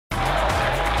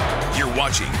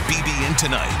watching BBN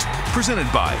Tonight,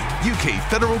 presented by UK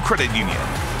Federal Credit Union.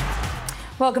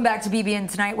 Welcome back to BBN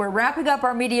Tonight. We're wrapping up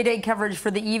our Media Day coverage for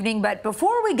the evening, but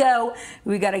before we go,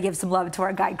 we got to give some love to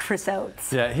our guy, Chris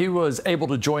Oates. Yeah, he was able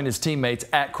to join his teammates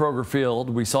at Kroger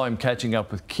Field. We saw him catching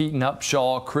up with Keaton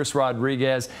Upshaw, Chris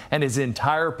Rodriguez, and his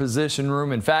entire position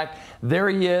room. In fact, there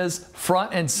he is,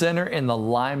 front and center in the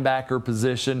linebacker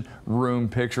position room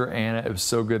picture. Anna, it was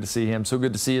so good to see him. So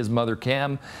good to see his mother,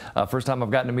 Kim. First time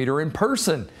I've gotten to meet her in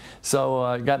person.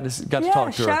 So got to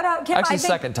talk to her. Shout out, Kim. Actually,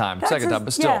 second time,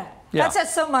 but still. Yeah. That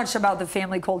says so much about the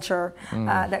family culture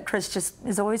that Chris just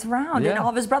is always around, and all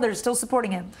of his brothers still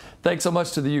supporting him. Thanks so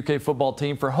much to the UK football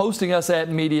team for hosting us at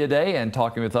Media Day and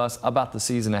talking with us about the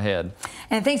season ahead.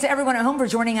 And thanks to everyone at home for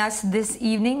joining us this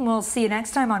evening. We'll see you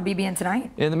next time on BBN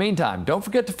Tonight. In the meantime, don't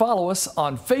forget to follow us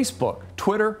on Facebook,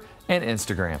 Twitter, and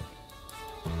Instagram.